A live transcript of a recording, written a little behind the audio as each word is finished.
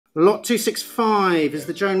Lot 265 is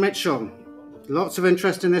the Joan Mitchell. Lots of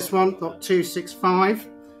interest in this one. Lot 265.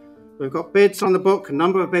 We've got bids on the book, a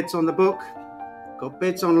number of bids on the book. Got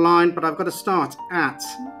bids online, but I've got to start at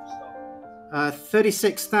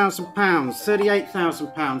 £36,000,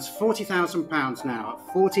 £38,000, £40,000 now at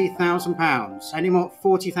 £40,000. Any more?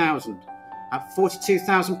 £40,000 at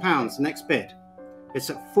 £42,000. The next bid. It's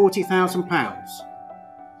at £40,000.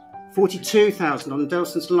 £42,000 on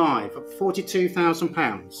Dawsons Live at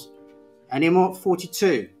 £42,000. Any more?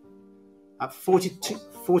 42 at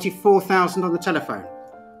 44,000 on the telephone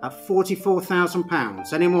at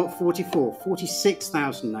 £44,000. Any more? 44,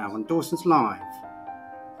 46,000 now on Dawsons Live.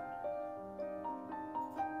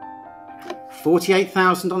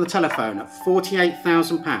 48,000 on the telephone at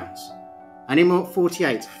 £48,000. Any more?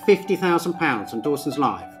 48, £50,000 on Dawsons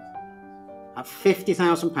Live at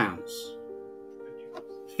 £50,000.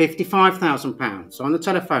 £55,000 on the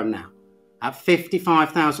telephone now at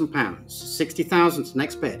 £55,000. 60,000 to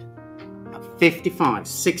next bid at 55.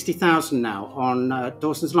 60,000 now on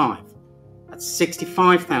Dawsons Live. At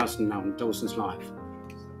 65,000 now on Dawsons Live.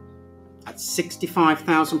 At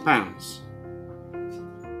 £65,000.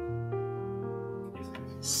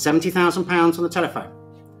 £70,000 on the telephone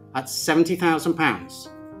at £70,000.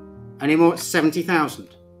 Any more?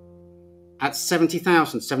 70,000. At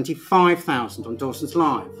 70,000, 75,000 on Dawsons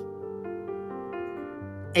Live.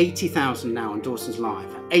 80,000 now on Dawsons Live.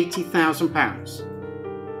 £80,000.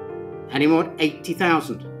 Any more?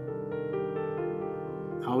 80,000.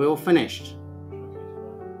 Are we all finished?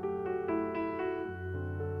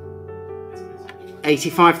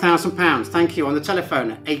 £85,000. Thank you. On the telephone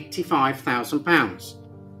at £85,000.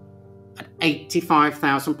 At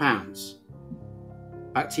 £85,000.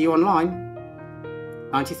 Back to you online.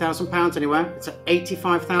 £90,000 anywhere. It's at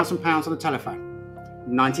 £85,000 on the telephone.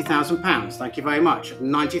 £90,000. Thank you very much. At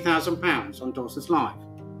 £90,000 on Dawsons Live.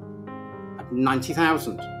 At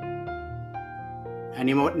 90,000.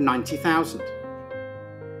 Any more? 90,000.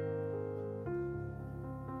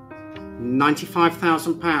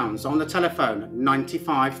 £95,000 on the telephone. At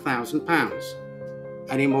 £95,000.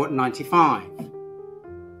 Any more? 95.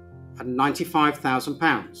 At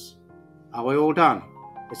 £95,000. Are we all done?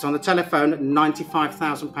 It's on the telephone at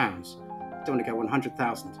 £95,000. Don't want to go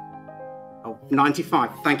 100,000. Oh, 95.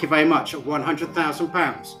 Thank you very much. At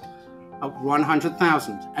 £100,000. At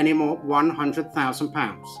 100,000. Any more?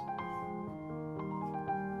 £100,000.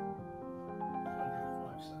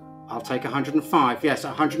 I'll take 105. Yes,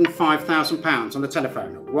 £105,000 on the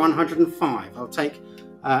telephone. At 105. I'll take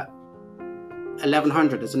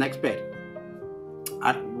 1,100 as the next bid.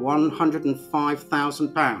 At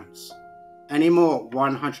 £105,000. Any more?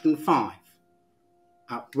 105.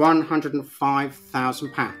 At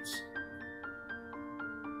 £105,000.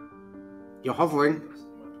 You're hovering.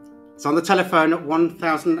 It's on the telephone at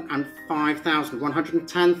 £1,005,000.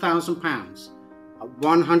 £110,000. At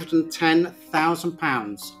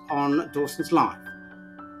 £110,000 on Dawsons Live.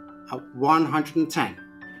 At 110.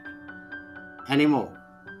 Any more?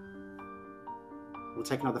 We'll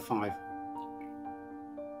take another 5.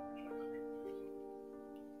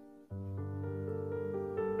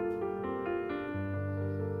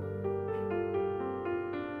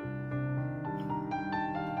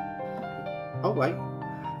 Oh wait,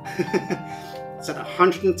 it's at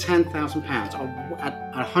 £110,000,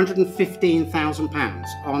 at £115,000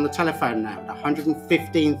 on the telephone now, at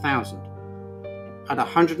 £115,000, at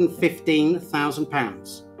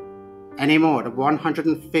 £115,000, any more at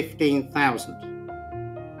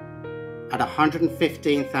 £115,000, at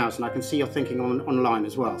 £115,000, I can see you're thinking online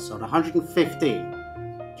as well, so at 115, do you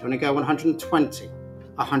want to go 120,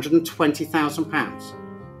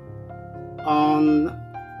 £120,000 on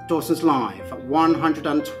Dawsons Live at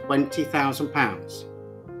 £120,000.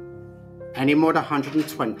 Any more at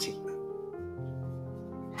 120?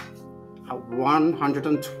 At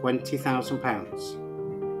 £120,000.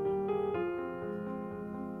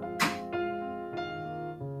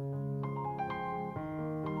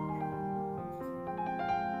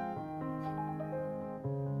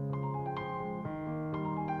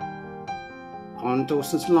 On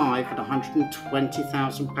Dawsons Live at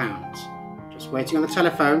 £120,000. Just waiting on the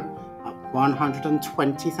telephone at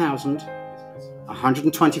 120,000,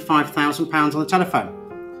 £125,000 on the telephone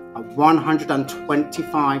at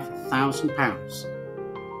 £125,000.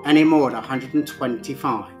 Any more at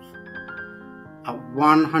 125? At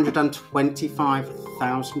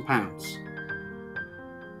 £125,000.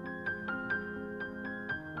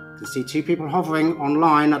 You can see 2 people hovering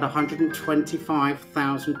online at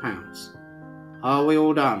 £125,000. Are we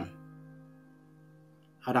all done?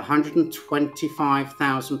 At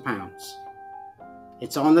 £125,000.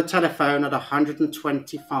 It's on the telephone at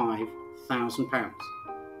 £125,000.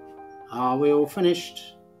 Are we all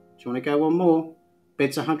finished? Do you want to go one more?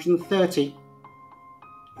 Bid's 130.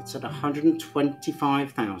 It's at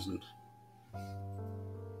 125,000.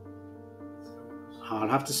 I'll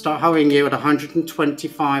have to start hurrying you at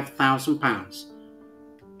 £125,000.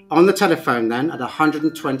 On the telephone then at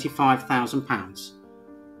 £125,000.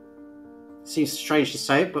 Seems strange to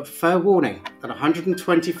say it, but fair warning at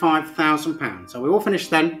 £125,000. Are we all finished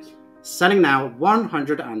then? Selling now at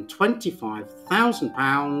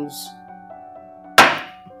 £125,000.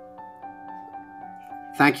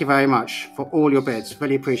 Thank you very much for all your bids.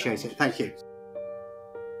 Really appreciate it. Thank you.